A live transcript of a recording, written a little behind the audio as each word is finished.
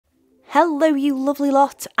Hello you lovely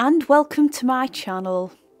lot and welcome to my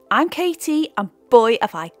channel. I'm Katie and boy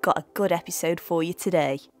have I got a good episode for you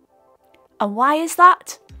today. And why is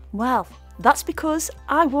that? Well, that's because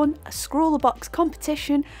I won a Scrawlrbox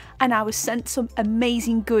competition and I was sent some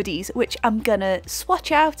amazing goodies which I'm gonna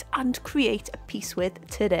swatch out and create a piece with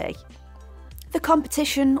today. The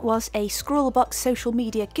competition was a Scrawlrbox social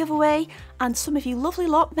media giveaway and some of you lovely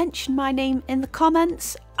lot mentioned my name in the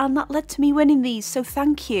comments and that led to me winning these, so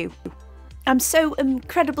thank you. I'm so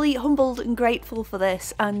incredibly humbled and grateful for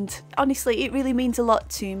this, and honestly it really means a lot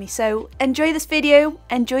to me, so enjoy this video,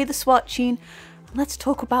 enjoy the swatching, and let's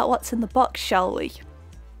talk about what's in the box, shall we?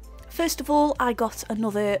 First of all, I got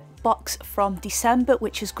another box from December,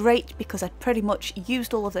 which is great because I'd pretty much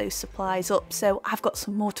used all of those supplies up, so I've got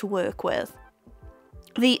some more to work with.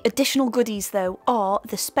 The additional goodies though are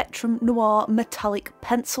the Spectrum Noir metallic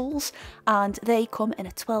pencils, and they come in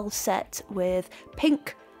a 12 set with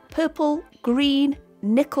pink, purple, green,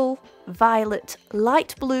 nickel, violet,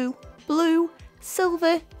 light blue, blue,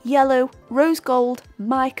 silver, yellow, rose gold,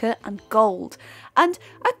 mica and gold, and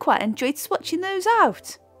I quite enjoyed swatching those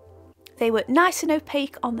out. They were nice and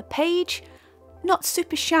opaque on the page, not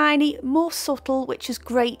super shiny, more subtle, which is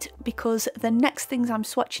great because the next things I'm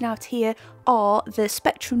swatching out here are the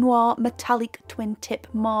Spectrum Noir metallic twin tip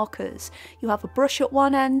markers. You have a brush at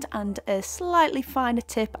one end and a slightly finer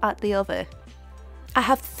tip at the other. I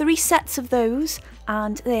have 3 sets of those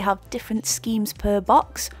and they have different schemes per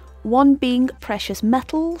box, one being precious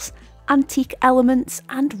metals, antique elements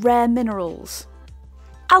and rare minerals.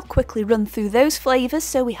 I'll quickly run through those flavours.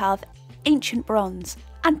 So we have ancient bronze,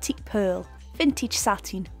 antique pearl, vintage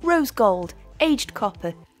satin, rose gold, aged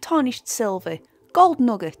copper, tarnished silver, gold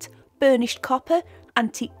nugget, burnished copper,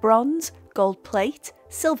 antique bronze, gold plate,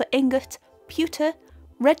 silver ingot, pewter,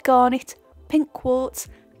 red garnet, pink quartz,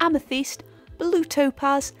 amethyst, blue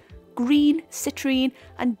topaz, green citrine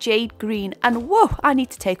and jade green, and whoa, I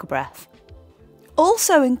need to take a breath.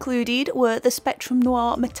 Also included were the Spectrum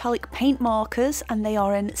Noir metallic paint markers, and they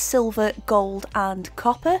are in silver, gold and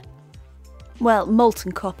copper. Well,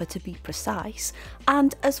 molten copper to be precise.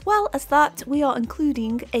 And as well as that, we are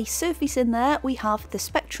including a surface in there. We have the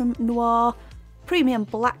Spectrum Noir premium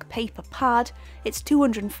black paper pad. It's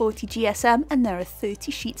 240 GSM and there are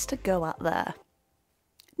 30 sheets to go at there.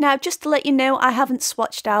 Now, just to let you know, I haven't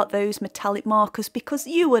swatched out those metallic markers because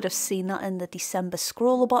you would have seen that in the December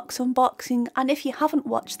Scrawlrbox unboxing, and if you haven't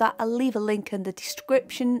watched that, I'll leave a link in the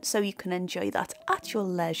description so you can enjoy that at your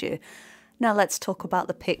leisure. Now let's talk about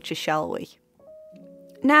the picture, shall we?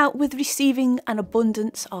 Now, with receiving an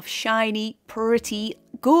abundance of shiny, pretty,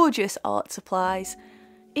 gorgeous art supplies,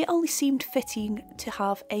 it only seemed fitting to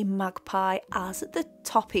have a magpie as the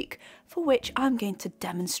topic for which I'm going to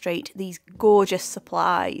demonstrate these gorgeous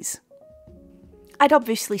supplies. I'd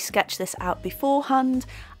obviously sketched this out beforehand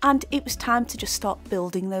and it was time to just start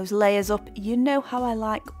building those layers up. You know how I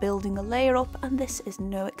like building a layer up and this is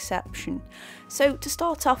no exception. So to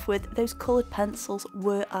start off with, those coloured pencils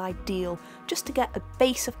were ideal just to get a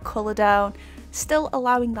base of colour down, still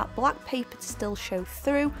allowing that black paper to still show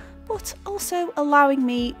through, but also allowing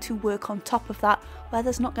me to work on top of that where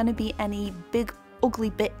there's not going to be any big ugly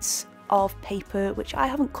bits of paper which I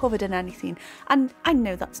haven't covered in anything, and I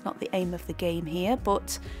know that's not the aim of the game here,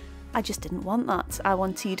 but I just didn't want that. I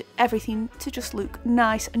wanted everything to just look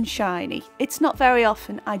nice and shiny. It's not very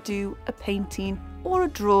often I do a painting or a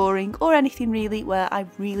drawing or anything really where I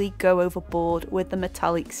really go overboard with the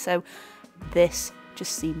metallics, so this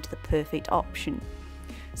just seemed the perfect option.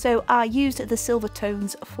 So I used the silver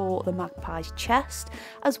tones for the magpie's chest,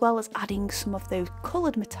 as well as adding some of those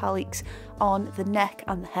coloured metallics on the neck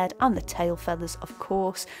and the head and the tail feathers, of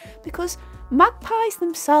course, because magpies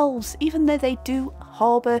themselves, even though they do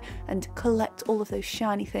harbour and collect all of those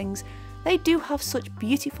shiny things, they do have such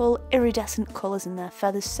beautiful iridescent colours in their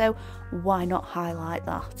feathers, so why not highlight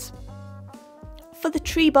that? For the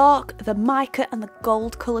tree bark, the mica and the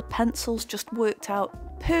gold coloured pencils just worked out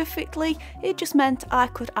perfectly. It just meant I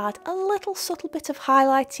could add a little subtle bit of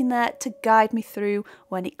highlighting there to guide me through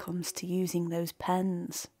when it comes to using those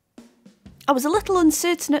pens. I was a little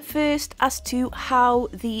uncertain at first as to how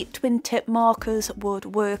the twin tip markers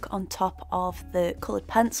would work on top of the coloured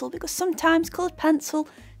pencil, because sometimes coloured pencil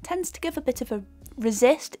tends to give a bit of a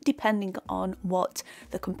resist depending on what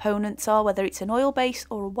the components are, whether it's an oil base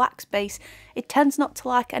or a wax base. It tends not to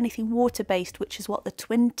like anything water based, which is what the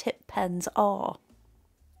twin tip pens are.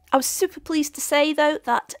 I was super pleased to say though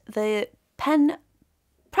that the pen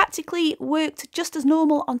practically worked just as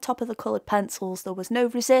normal on top of the coloured pencils. There was no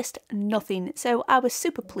resist, nothing, so I was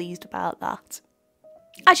super pleased about that.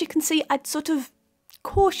 As you can see, I'd sort of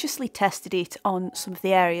cautiously tested it on some of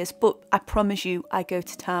the areas, but I promise you I go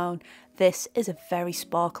to town. This is a very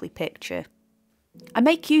sparkly picture. I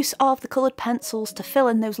make use of the coloured pencils to fill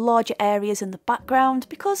in those larger areas in the background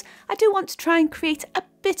because I do want to try and create a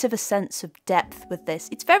bit of a sense of depth with this.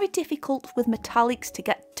 It's very difficult with metallics to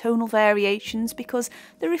get tonal variations because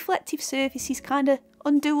the reflective surfaces kind of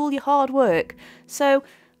undo all your hard work. So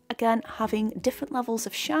again, having different levels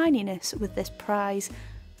of shininess with this prize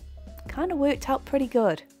kind of worked out pretty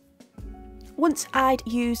good. Once I'd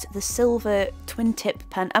used the silver twin tip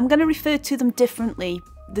pen, I'm going to refer to them differently,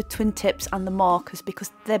 the twin tips and the markers,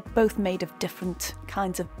 because they're both made of different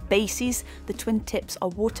kinds of bases. The twin tips are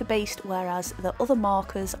water based, whereas the other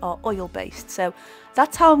markers are oil based, so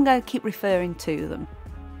that's how I'm going to keep referring to them.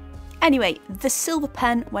 Anyway, the silver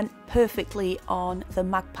pen went perfectly on the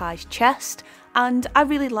magpie's chest, and I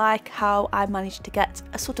really like how I managed to get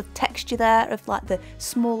a sort of texture there of like the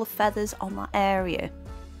smaller feathers on that area.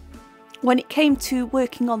 When it came to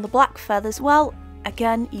working on the black feathers, well,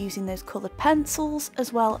 again, using those coloured pencils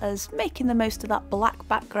as well as making the most of that black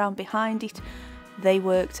background behind it, they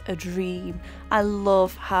worked a dream. I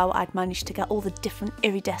love how I'd managed to get all the different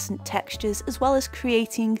iridescent textures as well as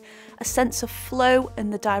creating a sense of flow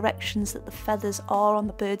in the directions that the feathers are on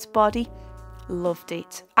the bird's body. Loved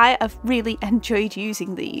it. I have really enjoyed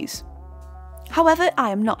using these. However,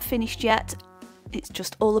 I am not finished yet. It's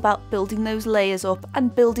just all about building those layers up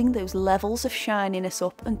and building those levels of shininess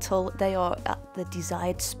up until they are at the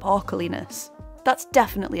desired sparkliness. That's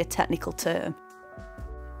definitely a technical term.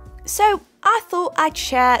 So I thought I'd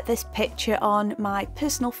share this picture on my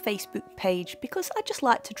personal Facebook page because I just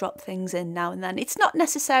like to drop things in now and then. It's not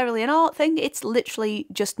necessarily an art thing, it's literally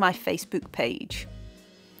just my Facebook page.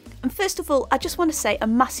 And first of all, I just want to say a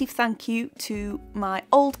massive thank you to my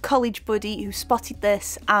old college buddy who spotted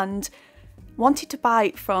this and wanted to buy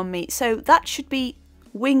it from me. So that should be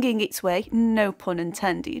winging its way, no pun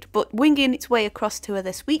intended, but winging its way across to her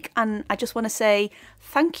this week, and I just want to say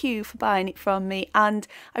thank you for buying it from me, and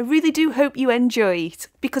I really do hope you enjoy it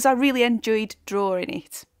because I really enjoyed drawing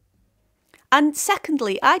it. And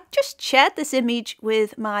secondly, I just shared this image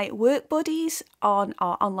with my work buddies on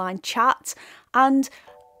our online chat, and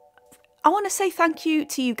I want to say thank you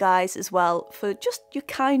to you guys as well for just your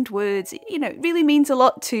kind words. You know, it really means a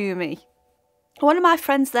lot to me. One of my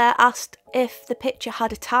friends there asked if the picture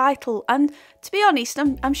had a title, and to be honest,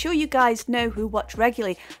 I'm sure you guys know who watch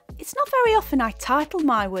regularly. It's not very often I title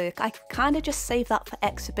my work, I kind of just save that for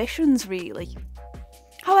exhibitions really.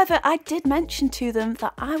 However, I did mention to them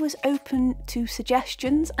that I was open to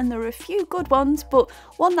suggestions and there were a few good ones, but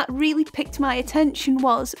one that really picked my attention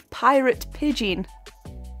was Pirate Pigeon.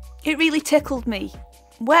 It really tickled me.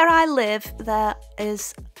 Where I live, there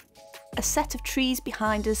is a set of trees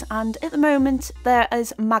behind us, and at the moment there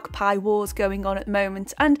is magpie wars going on at the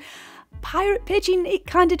moment, and pirate pigeon, it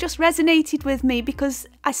kind of just resonated with me because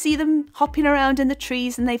I see them hopping around in the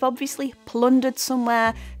trees and they've obviously plundered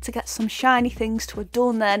somewhere to get some shiny things to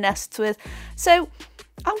adorn their nests with. So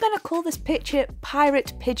I'm going to call this picture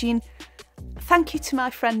Pirate Pigeon. Thank you to my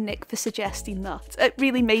friend Nick for suggesting that. It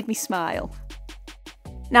really made me smile.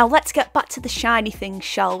 Now let's get back to the shiny things,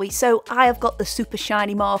 shall we? So I have got the super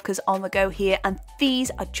shiny markers on the go here, and these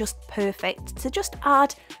are just perfect to just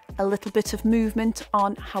add a little bit of movement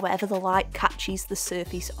on however the light catches the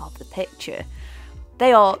surface of the picture.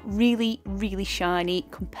 They are really, really shiny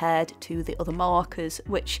compared to the other markers,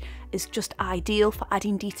 which is just ideal for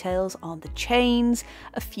adding details on the chains,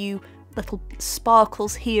 a few little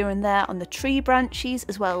sparkles here and there on the tree branches,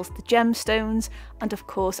 as well as the gemstones, and of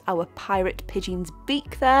course our pirate pigeon's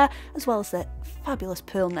beak there, as well as the fabulous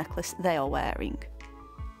pearl necklace they are wearing.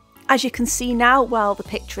 As you can see now, while the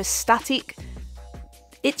picture is static,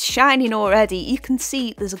 it's shining already. You can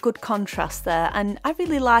see there's a good contrast there, and I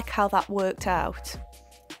really like how that worked out.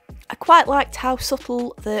 I quite liked how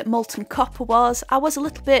subtle the molten copper was. I was a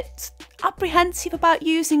little bit apprehensive about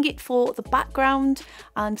using it for the background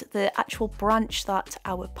and the actual branch that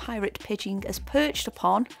our pirate pigeon is perched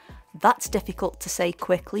upon. That's difficult to say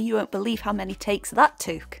quickly, you won't believe how many takes that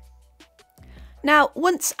took. Now,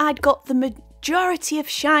 once I'd got the majority of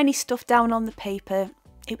shiny stuff down on the paper,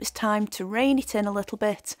 it was time to rein it in a little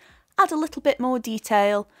bit, add a little bit more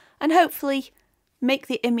detail, and hopefully make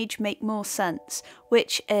the image make more sense,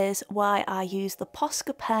 which is why I used the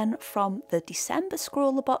Posca pen from the December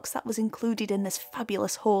Scrawlrbox that was included in this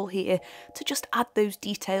fabulous haul here to just add those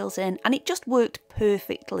details in, and it just worked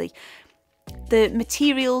perfectly. The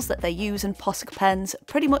materials that they use in Posca pens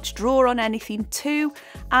pretty much draw on anything too,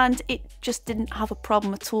 and it just didn't have a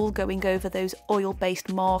problem at all going over those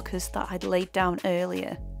oil-based markers that I'd laid down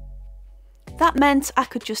earlier. That meant I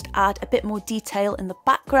could just add a bit more detail in the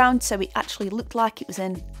background so it actually looked like it was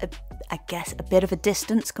in, I guess, a bit of a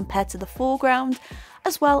distance compared to the foreground,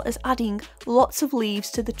 as well as adding lots of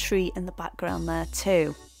leaves to the tree in the background there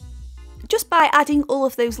too. Just by adding all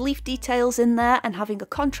of those leaf details in there and having a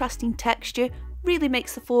contrasting texture really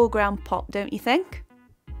makes the foreground pop, don't you think?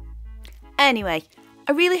 Anyway,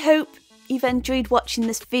 I really hope you've enjoyed watching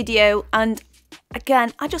this video, and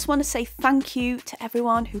again, I just want to say thank you to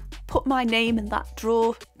everyone who put my name in that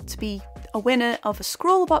draw to be a winner of a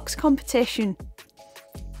Scrawlrbox competition.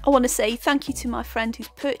 I want to say thank you to my friend who's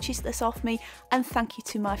purchased this off me, and thank you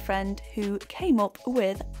to my friend who came up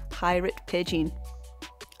with Pirate Pigeon.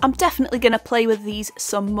 I'm definitely going to play with these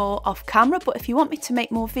some more off camera, but if you want me to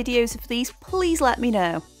make more videos of these, please let me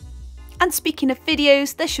know. And speaking of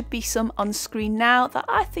videos, there should be some on screen now that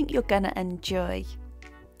I think you're going to enjoy.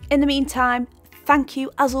 In the meantime, thank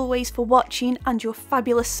you as always for watching and your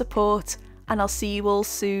fabulous support, and I'll see you all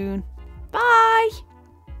soon. Bye!